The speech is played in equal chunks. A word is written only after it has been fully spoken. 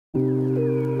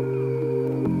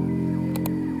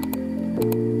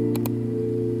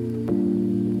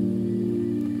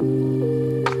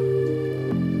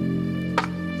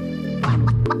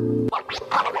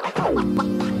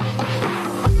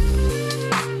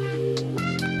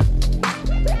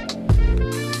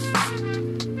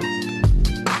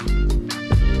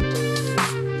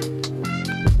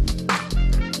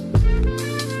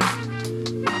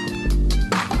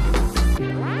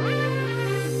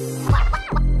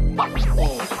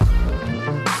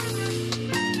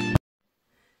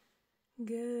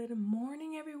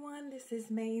This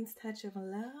is Main's Touch of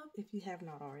Love. If you have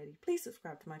not already, please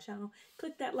subscribe to my channel.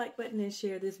 Click that like button and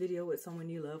share this video with someone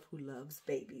you love who loves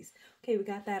babies. Okay, we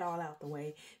got that all out the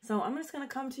way. So I'm just going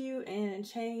to come to you and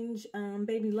change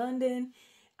baby London.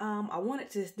 I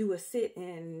wanted to do a sit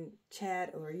and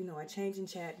chat, or a change and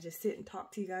chat, just sit and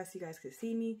talk to you guys so you guys could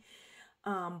see me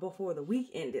before the week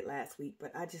ended last week,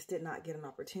 but I just did not get an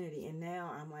opportunity, and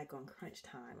now I'm like on crunch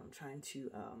time. I'm trying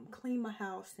to clean my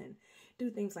house and do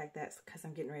things like that because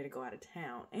I'm getting ready to go out of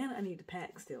town, and I need to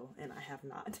pack still, and I have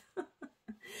not.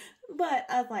 But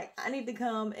I was like, I need to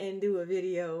come and do a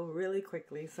video really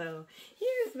quickly. So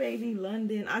here's baby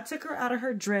London. I took her out of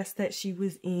her dress that she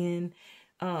was in,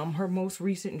 her most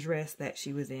recent dress that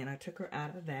she was in. I took her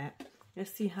out of that.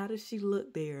 Let's see, how does she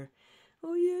look there?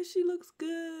 Oh yeah, she looks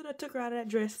good. I took her out of that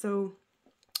dress, so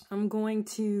I'm going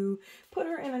to put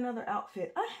her in another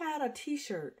outfit. I had a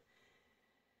t-shirt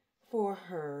for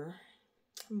her,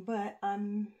 but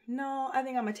no, I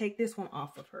think I'm gonna take this one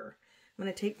off of her. I'm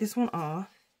gonna take this one off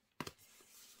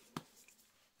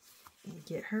and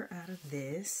get her out of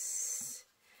this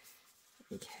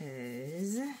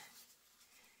because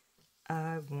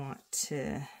I want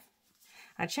to.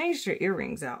 I changed her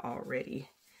earrings out already.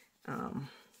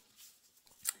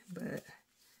 But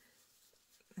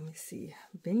let me see.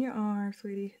 Bend your arm,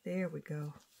 sweetie. There we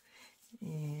go.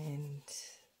 And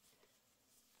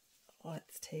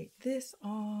let's take this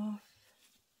off.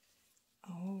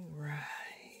 All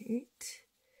right.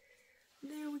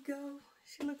 There we go.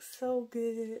 She looks so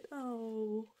good.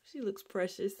 Oh, she looks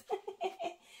precious. But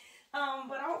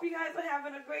I hope you guys are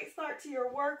having a great start to your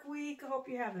work week. I hope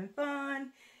you're having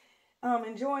fun,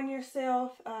 enjoying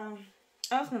yourself.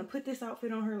 I was going to put this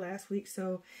outfit on her last week,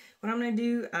 so what I'm going to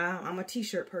do, I'm a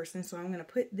t-shirt person, so I'm going to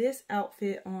put this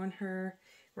outfit on her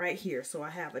right here. So I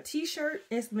have a t-shirt,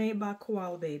 it's made by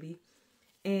Koala Baby,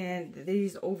 and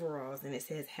these overalls, and it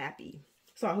says happy.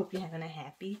 So I hope you're having a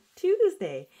happy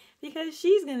Tuesday, because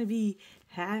she's going to be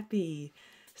happy.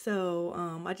 So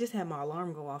I just had my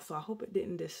alarm go off, so I hope it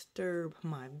didn't disturb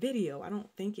my video. I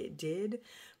don't think it did,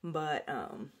 but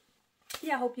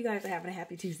yeah, I hope you guys are having a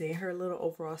happy Tuesday. Her little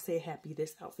overall say happy.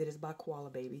 This outfit is by Koala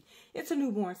Baby. It's a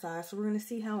newborn size, so we're going to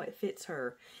see how it fits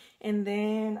her. And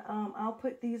then I'll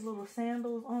put these little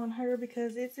sandals on her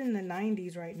because it's in the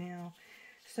 90s right now.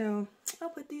 So I'll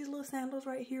put these little sandals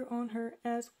right here on her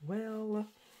as well.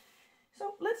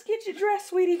 So let's get you dressed,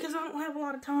 sweetie, because I don't have a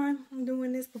lot of time. I'm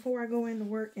doing this before I go into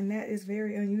work, and that is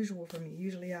very unusual for me.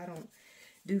 Usually I don't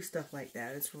do stuff like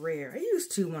that. It's rare. I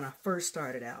used to when I first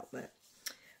started out, but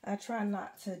I try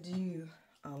not to do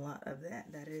a lot of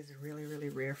that. That is really, really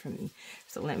rare for me.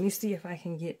 So let me see if I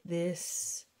can get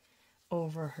this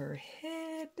over her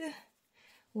head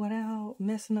without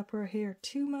messing up her hair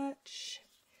too much.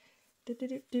 I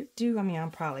mean,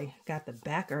 I'm probably got the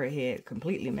back of her head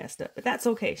completely messed up, but that's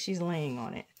okay. She's laying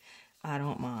on it. I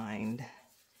don't mind.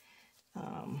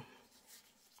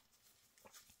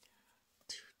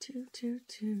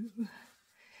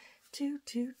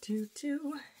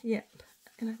 Yep.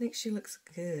 And I think she looks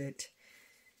good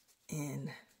in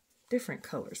different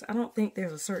colors. I don't think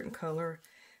there's a certain color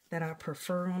that I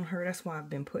prefer on her. That's why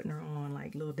I've been putting her on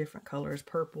like little different colors,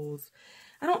 purples.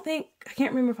 I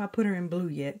can't remember if I put her in blue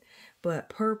yet, but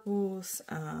purples,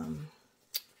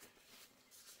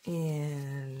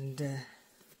 and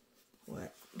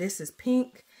what? This is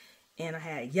pink, and I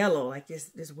had yellow, like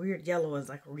this weird yellow is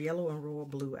like a yellow and royal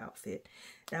blue outfit.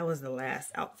 That was the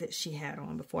last outfit she had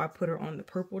on before I put her on the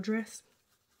purple dress.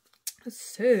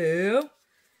 So,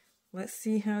 let's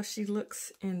see how she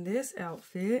looks in this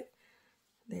outfit.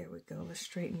 There we go. Let's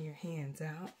straighten your hands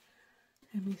out.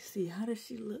 Let me see. How does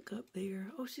she look up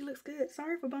there? Oh, she looks good.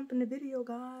 Sorry for bumping the video,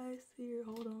 guys. Here,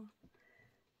 hold on.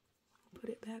 Put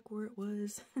it back where it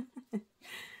was.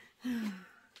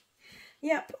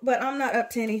 Yep, but I'm not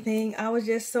up to anything. I was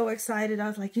just so excited. I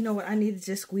was like, you know what? I need to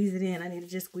just squeeze it in. I need to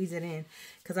just squeeze it in.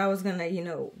 Because I was going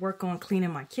to, work on cleaning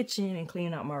my kitchen and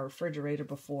cleaning out my refrigerator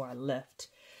before I left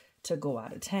to go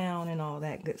out of town and all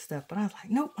that good stuff. But I was like,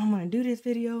 nope, I'm going to do this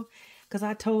video. Because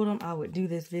I told them I would do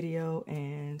this video.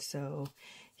 And so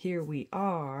here we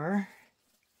are.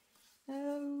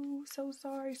 Oh, so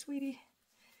sorry, sweetie.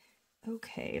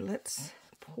 Okay, let's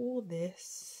pull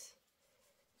this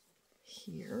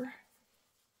here.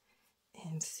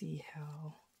 And see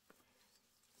how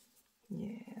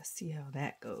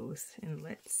that goes. And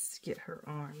let's get her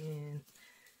arm in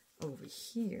over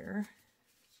here.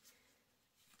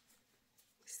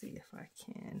 See if I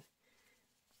can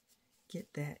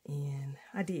get that in.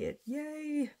 I did.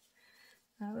 Yay!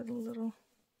 I was a little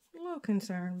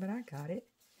concerned, but I got it.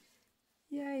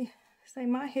 Yay. Say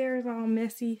my hair is all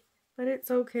messy, but it's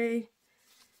okay.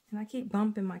 And I keep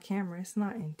bumping my camera. It's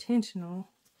not intentional.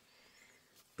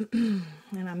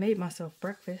 And I made myself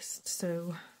breakfast,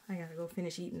 so I gotta go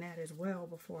finish eating that as well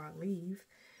before I leave.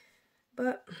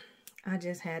 But I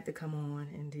just had to come on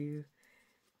and do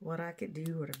what I could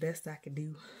do, or the best I could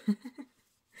do.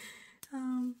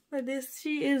 But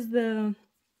she is the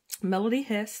Melody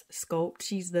Hess Sculpt.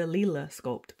 She's the Leela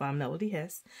Sculpt by Melody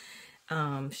Hess.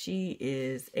 She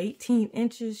is 18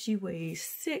 inches. She weighs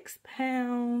 6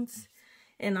 pounds.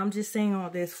 And I'm just saying all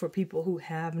this for people who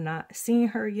have not seen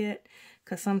her yet,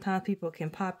 because sometimes people can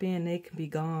pop in, they can be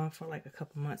gone for like a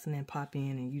couple months and then pop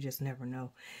in and you just never know.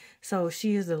 So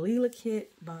she is the Leela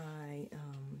kit by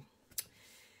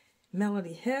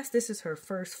Melody Hess. This is her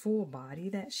first full body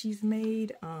that she's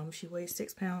made. She weighs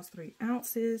 6 pounds, 3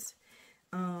 ounces.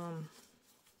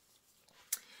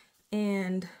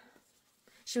 And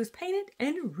she was painted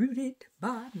and rooted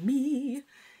by me.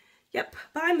 Yep,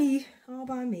 by me, all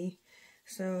by me.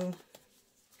 So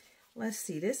let's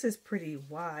see, this is pretty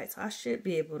wide, so I should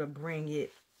be able to bring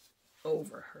it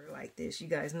over her like this. You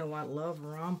guys know I love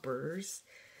rompers,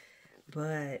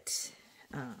 but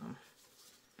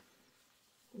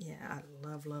yeah, I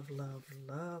love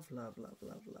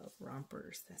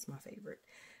rompers. That's my favorite.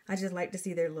 I just like to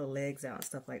see their little legs out and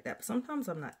stuff like that. But sometimes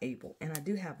I'm not able. And I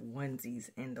do have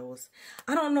onesies in those.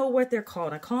 I don't know what they're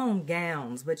called. I call them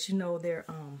gowns. But you know, they're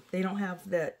they don't have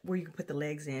that where you can put the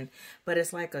legs in. But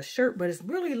it's like a shirt, but it's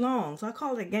really long. So I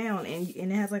call it a gown. And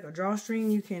it has like a drawstring.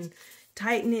 You can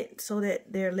tighten it so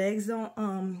that their legs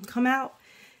don't come out.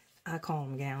 I call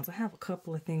them gowns. I have a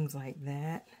couple of things like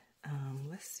that.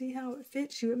 Let's see how it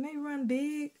fits you. It may run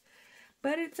big,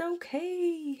 but it's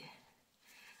okay.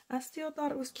 I still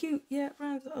thought it was cute. Yeah, it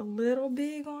runs a little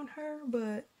big on her,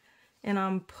 but... And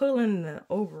I'm pulling the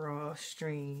overall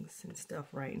strings and stuff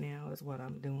right now is what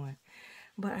I'm doing.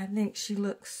 But I think she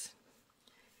looks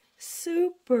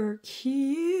super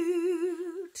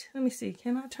cute. Let me see.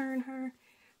 Can I turn her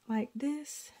like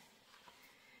this?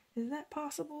 Is that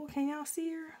possible? Can y'all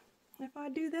see her if I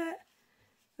do that?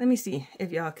 Let me see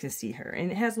if y'all can see her.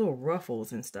 And it has little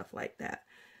ruffles and stuff like that.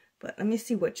 But let me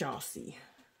see what y'all see.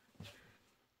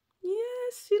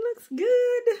 Yes, she looks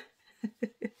good.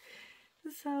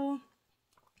 So,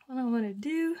 what I'm going to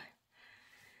do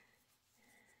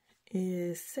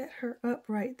is set her up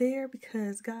right there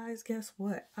because, guys, guess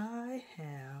what? I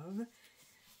have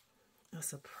a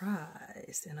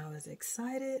surprise. And I was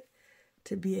excited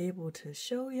to be able to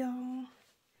show y'all.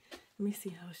 Let me see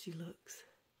how she looks.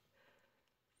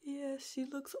 Yes, she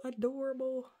looks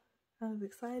adorable. I was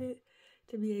excited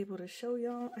to be able to show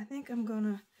y'all. I think I'm going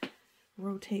to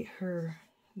rotate her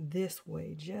this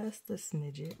way just a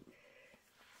smidget.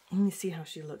 Let me see how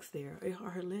she looks there.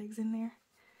 Are her legs in there?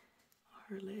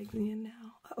 Are her legs in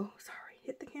now? Oh, sorry.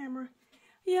 Hit the camera.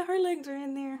 Yeah, her legs are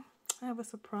in there. I have a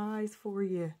surprise for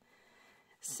you.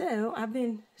 So, I've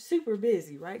been super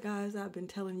busy, right, guys? I've been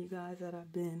telling you guys that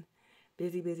I've been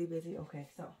busy. Okay,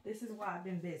 so this is why I've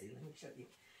been busy. Let me show you.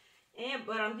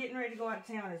 But I'm getting ready to go out of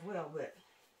town as well, but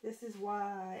this is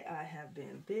why I have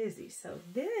been busy. So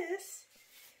this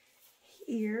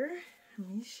here, let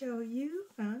me show you.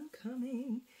 I'm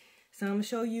coming. So I'm going to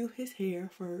show you his hair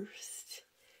first.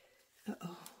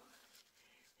 Uh-oh.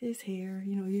 His hair.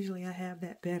 You know, usually I have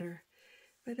that better.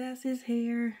 But that's his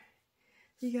hair.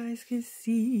 You guys can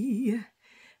see.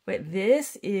 But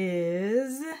this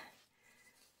is...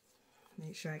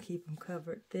 Make sure I keep them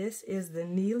covered. This is the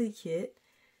Neely kit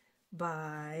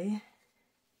by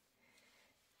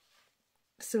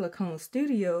Silicone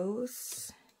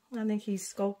Studios. I think he's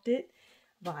sculpted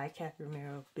by Kathy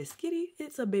Romero Biscuiti.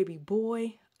 It's a baby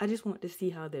boy. I just want to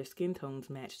see how their skin tones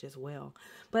matched as well.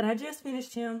 But I just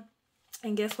finished him.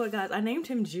 And guess what, guys? I named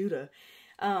him Judah.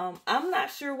 I'm not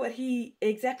sure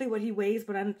exactly what he weighs,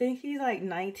 but I think he's like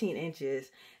 19 inches.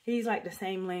 He's like the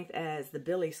same length as the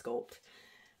Billy Sculpt.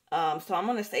 So I'm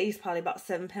going to say he's probably about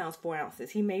 7 pounds, 4 ounces.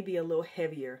 He may be a little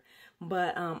heavier.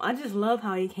 But I just love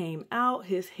how he came out.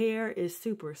 His hair is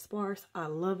super sparse. I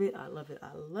love it. I love it.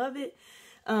 I love it.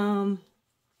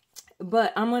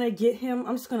 But I'm going to get him.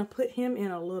 I'm just going to put him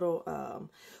in a little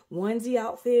onesie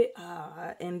outfit.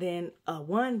 And then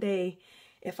one day,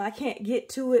 if I can't get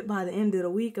to it by the end of the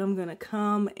week, I'm going to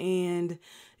come and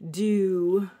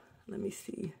do, let me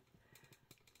see.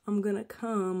 I'm going to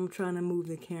come, I'm trying to move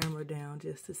the camera down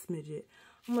just a smidget.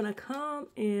 I'm going to come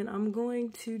and I'm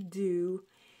going to do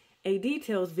a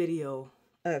details video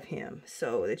of him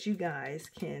so that you guys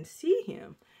can see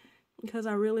him. Because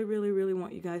I really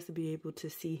want you guys to be able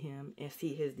to see him and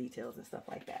see his details and stuff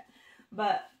like that.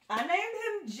 But I named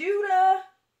him Judah.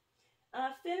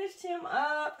 I finished him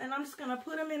up, and I'm just going to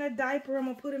put him in a diaper. I'm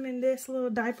going to put him in this little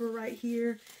diaper right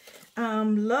here.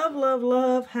 Love, love,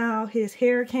 love how his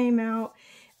hair came out.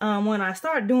 When I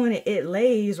start doing it, it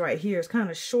lays right here. It's kind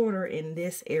of shorter in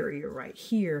this area right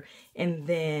here, and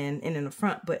in the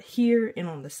front. But here and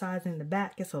on the sides and the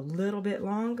back, it's a little bit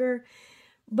longer.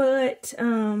 But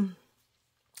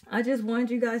I just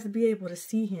wanted you guys to be able to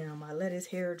see him. I let his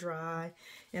hair dry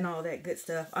and all that good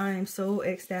stuff. I am so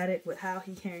ecstatic with how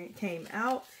he came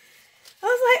out. I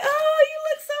was like, oh, you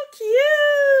look so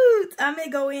cute. I may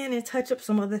go in and touch up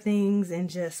some other things, and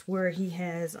just where he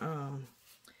has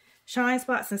shine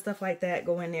spots and stuff like that,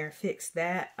 go in there and fix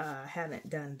that. I haven't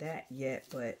done that yet,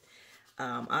 but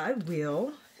I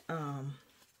will.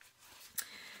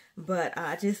 But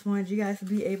I just wanted you guys to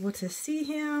be able to see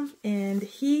him, and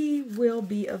he will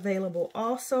be available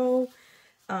also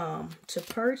to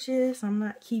purchase. I'm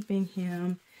not keeping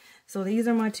him. So these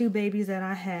are my two babies that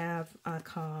I have. I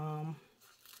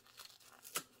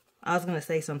was going to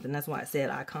say something. That's why I said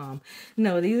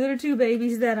No, these are the two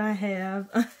babies that I have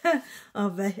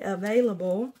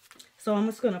available. So I'm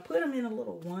just going to put them in a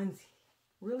little onesie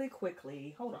really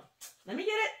quickly. Hold on. Let me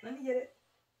get it. Let me get it.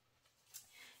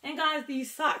 And guys,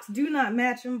 these socks do not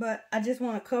match him, but I just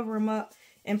want to cover him up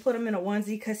and put him in a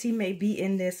onesie because he may be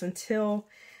in this until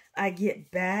I get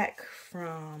back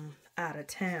from out of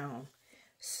town.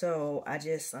 So I'm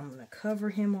going to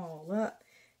cover him all up.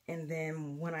 And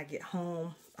then when I get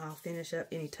home, I'll finish up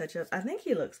any touch-ups. I think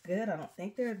he looks good. I don't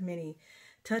think there's many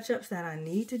touch-ups that I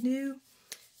need to do.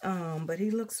 But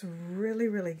he looks really,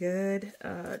 really good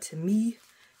to me.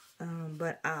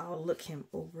 But I'll look him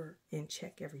over and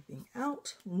check everything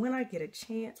out when I get a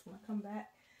chance, when I come back.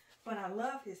 But I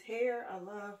love his hair. I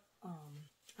love,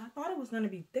 I thought it was going to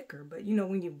be thicker, but you know,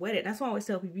 when you wet it, that's why I always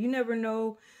tell people, you never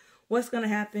know what's going to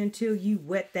happen until you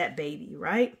wet that baby,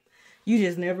 right? You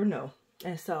just never know.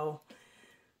 And so,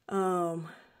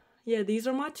 yeah, these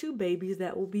are my two babies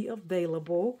that will be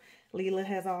available. Leela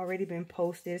has already been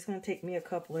posted. It's going to take me a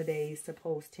couple of days to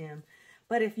post him.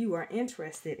 But if you are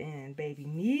interested in baby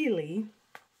Neely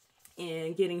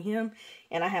and getting him,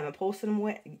 and I haven't posted him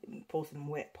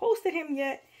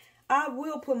yet, I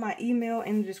will put my email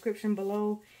in the description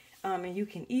below. And you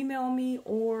can email me,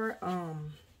 or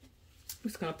I'm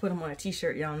just going to put him on a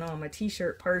t-shirt. Y'all know I'm a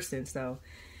t-shirt person. So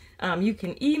you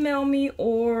can email me,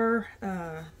 or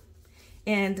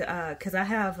because I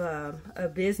have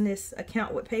a business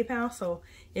account with PayPal. So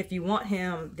if you want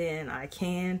him, then I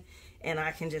can. And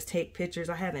I can just take pictures.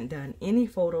 I haven't done any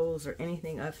photos or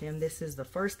anything of him. This is the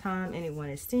first time anyone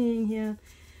is seeing him.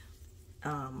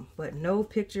 But no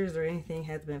pictures or anything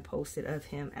has been posted of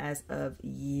him as of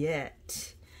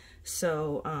yet.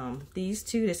 So these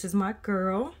two, this is my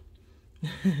girl.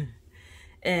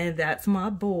 And that's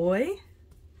my boy.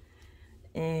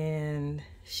 And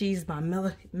she's by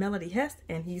Melody Hess,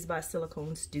 and he's by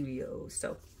Silicone Studios.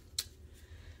 So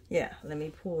yeah, let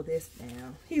me pull this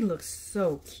down. He looks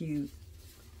so cute.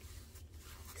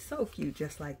 So cute,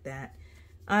 just like that.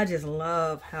 I just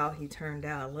love how he turned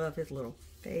out. I love his little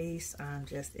face. I'm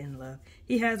just in love.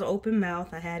 He has an open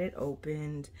mouth. I had it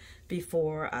opened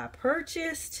before I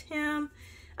purchased him.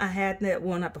 I had that,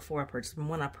 well, not before I purchased him.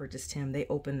 When I purchased him, they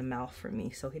opened the mouth for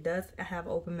me. So he does have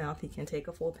open mouth. He can take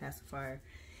a full pacifier.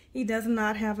 He does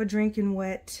not have a drinking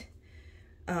wet.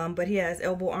 But he has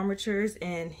elbow armatures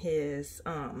in his,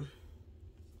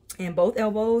 in both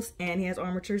elbows, and he has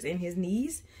armatures in his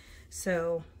knees.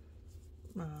 So,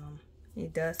 he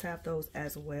does have those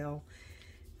as well.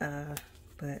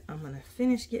 But I'm going to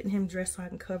finish getting him dressed so I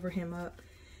can cover him up.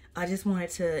 I just wanted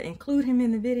to include him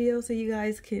in the video so you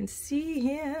guys can see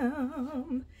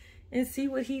him and see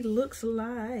what he looks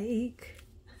like.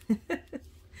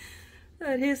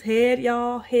 But his head,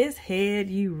 y'all, his head,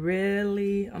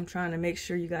 I'm trying to make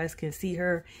sure you guys can see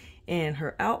her, and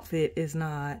her outfit is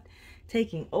not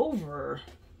taking over.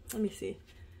 Let me see.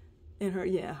 And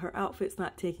her outfit's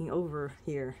not taking over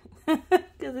here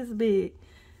because it's big.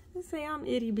 Let's say I'm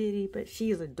itty bitty, but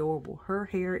she is adorable. Her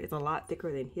hair is a lot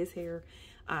thicker than his hair.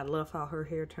 I love how her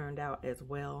hair turned out as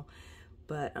well.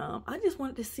 But I just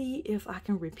wanted to see if I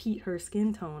can repeat her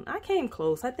skin tone. I came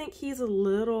close. I think he's a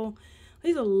little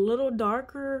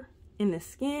darker in the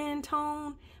skin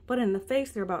tone, but in the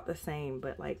face they're about the same.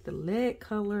 But like the leg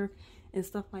color and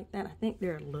stuff like that, I think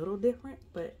they're a little different,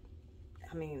 but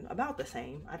I mean about the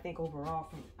same. I think overall,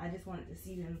 I just wanted to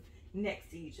see them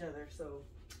next to each other, so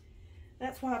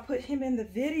that's why I put him in the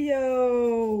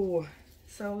video.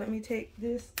 So let me take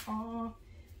this off.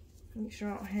 Make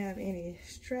sure I don't have any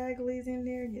stragglies in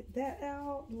there. Get that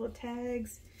out, little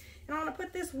tags. And I want to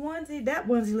put this onesie. That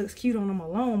onesie looks cute on him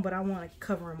alone, but I want to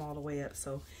cover him all the way up.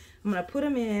 So I'm going to put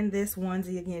him in this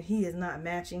onesie again. He is not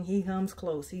matching. He comes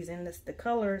close. He's in this, the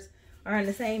colors are in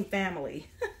the same family.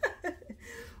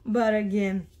 But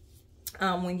again,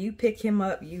 when you pick him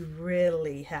up, you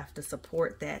really have to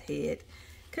support that head.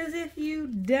 Because if you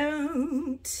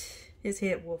don't, his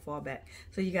head will fall back.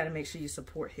 So you got to make sure you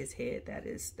support his head. That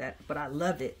is that. But I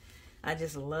love it. I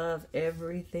just love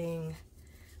everything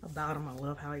about him. I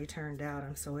love how he turned out.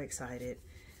 I'm so excited.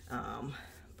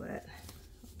 But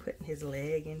putting his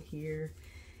leg in here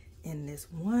in this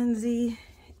onesie,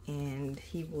 and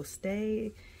he will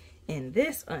stay in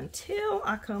this until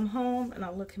I come home and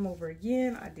I look him over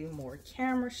again. I do more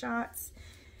camera shots.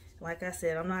 Like I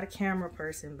said, I'm not a camera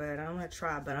person, but I'm gonna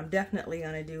try. But I'm definitely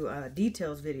gonna do a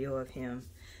details video of him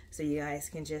so you guys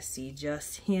can just see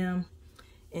just him.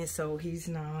 And so he's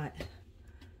not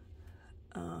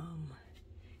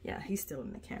yeah, he's still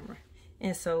in the camera.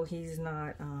 And so he's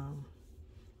not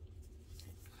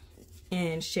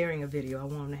and sharing a video. I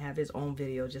want him to have his own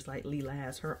video, just like Leela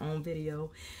has her own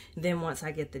video. Then once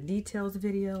I get the details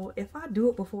video, if I do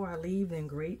it before I leave, then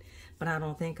great. But I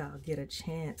don't think I'll get a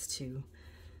chance to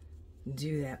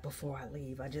do that before I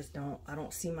leave. I just don't, I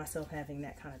don't see myself having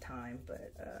that kind of time.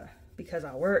 But because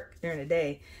I work during the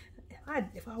day,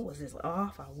 if I was just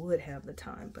off, I would have the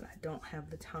time. But I don't have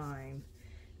the time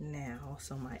now.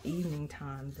 So my evening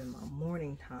times and my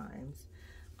morning times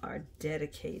are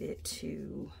dedicated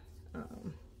to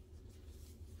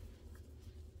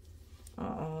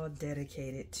all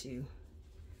dedicated to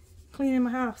cleaning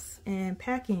my house and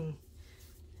packing.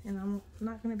 And I'm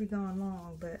not going to be gone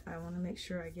long, but I want to make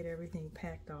sure I get everything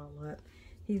packed all up.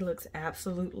 He looks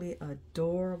absolutely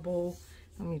adorable.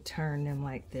 Let me turn them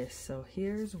like this. So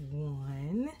here's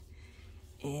one,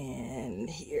 and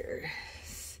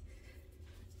here's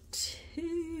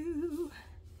two.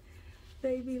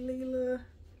 Baby Leela.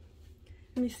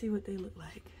 Let me see what they look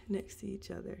like next to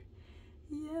each other.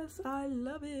 Yes, I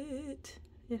love it.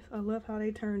 Yes, I love how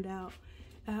they turned out.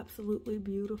 Absolutely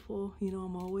beautiful. You know,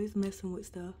 I'm always messing with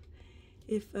stuff.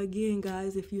 If, again,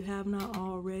 guys, if you have not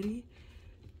already,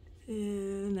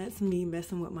 and that's me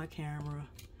messing with my camera.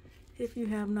 If you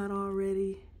have not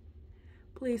already,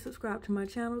 please subscribe to my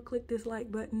channel, click this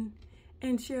like button,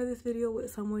 and share this video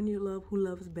with someone you love who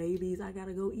loves babies. I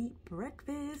gotta go eat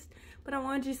breakfast, but I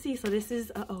wanted you to see. So this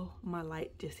is, uh-oh, my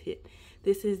light just hit.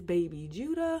 This is baby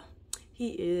Judah.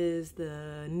 He is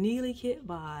the Neely kit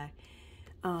by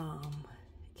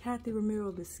Kathy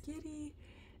Romero Biscuiti,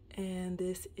 and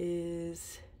this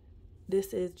is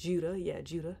Judah. Yeah,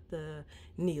 Judah, the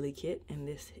Neely kit, and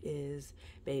this is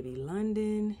baby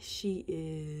Londynn. She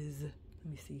is,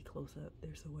 let me see close up.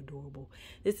 They're so adorable.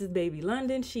 This is baby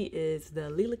Londynn. She is the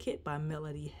Leela kit by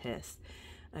Melody Hess.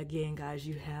 Again, guys,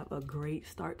 you have a great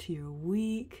start to your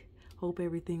week. Hope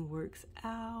everything works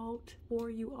out for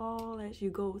you all as you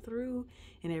go through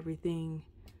and everything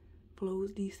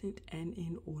flows decent and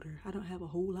in order. I don't have a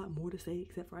whole lot more to say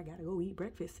except for I gotta go eat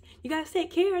breakfast. You guys take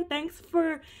care. Thanks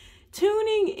for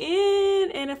tuning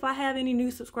in. And if I have any new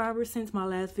subscribers since my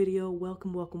last video,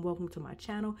 welcome, welcome, welcome to my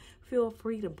channel. Feel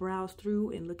free to browse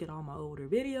through and look at all my older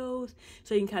videos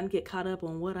so you can kind of get caught up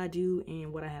on what I do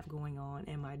and what I have going on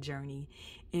and my journey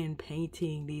in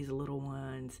painting these little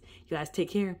ones. You guys take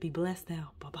care. Be blessed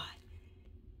now. Bye-bye.